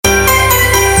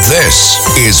This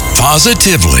is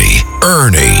Positively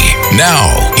Ernie.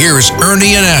 Now, here's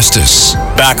Ernie Anastas.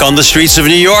 Back on the streets of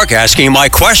New York, asking my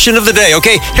question of the day.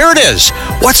 Okay, here it is.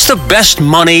 What's the best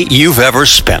money you've ever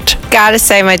spent? Gotta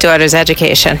say, my daughter's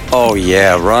education. Oh,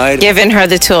 yeah, right. Giving her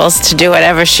the tools to do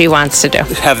whatever she wants to do.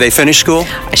 Have they finished school?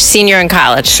 Senior in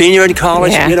college. Senior in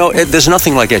college? Yeah. You know, there's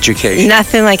nothing like education.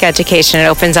 Nothing like education. It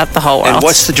opens up the whole world. And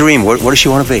what's the dream? What does she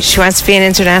want to be? She wants to be an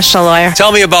international lawyer.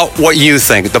 Tell me about what you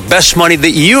think. The best money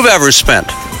that you've ever spent.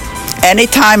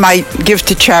 Anytime I give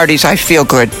to charities, I feel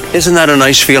good. Isn't that a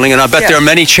nice feeling? And I bet there are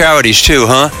many charities too,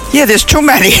 huh? Yeah, there's too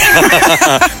many.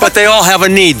 But they all have a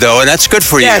need, though, and that's good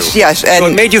for you. Yes. So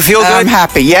it made you feel good? I'm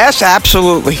happy. Yes,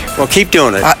 absolutely. Well, keep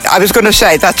doing it. I was going to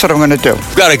say, that's what I'm going to do.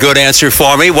 You've got a good answer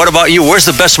for me. What about you? Where's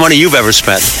the best money you've ever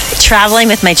spent? Traveling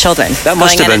with my children. That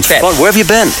must have been fun. Where have you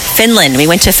been? Finland. We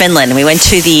went to Finland. We went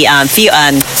to the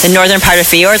northern part of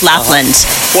Fjord, Lapland.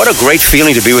 What a great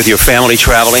feeling to be with your family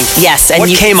traveling. Yes. And what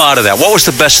came out of that? What was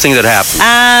the best thing that happened?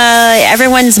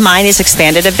 Everyone's mind is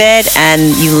expanded a bit, and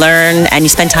you learn and you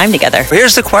spend time together.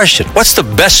 Here's the question. What's the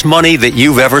best money that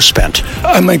you've ever spent?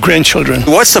 My grandchildren.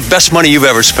 What's the best money you've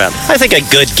ever spent? I think a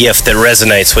good gift that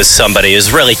resonates with somebody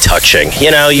is really touching.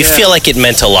 You know, you feel like it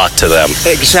meant a lot to them.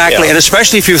 Exactly. Yeah. And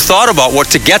especially if you've thought about what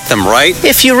to get them, right?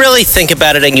 If you really think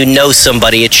about it and you know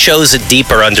somebody, it shows a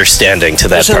deeper understanding to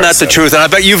that person. Isn't that the truth? And I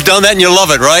bet you've done that and you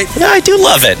love it, right? Yeah, I do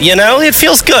love it. You know, it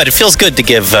feels good. It feels good to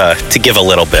give a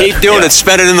little bit. Keep doing it.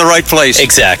 Spend it in the right place.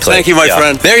 Exactly. Thank you, my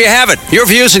friend. There you have it. Your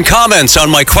views and comments on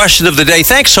my question of the day.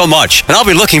 Thanks so much. And I'll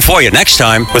be looking for you next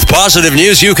time with positive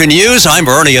news you can use. I'm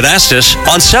Ernie Anastas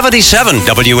on 77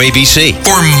 WABC.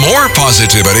 For more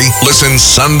positivity, listen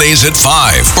Sundays at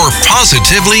 5 for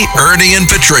Positively Ernie and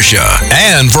Patricia.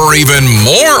 And for even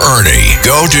more Ernie,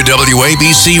 go to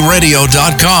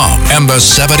WABCRadio.com and the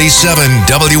 77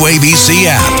 WABC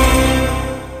app.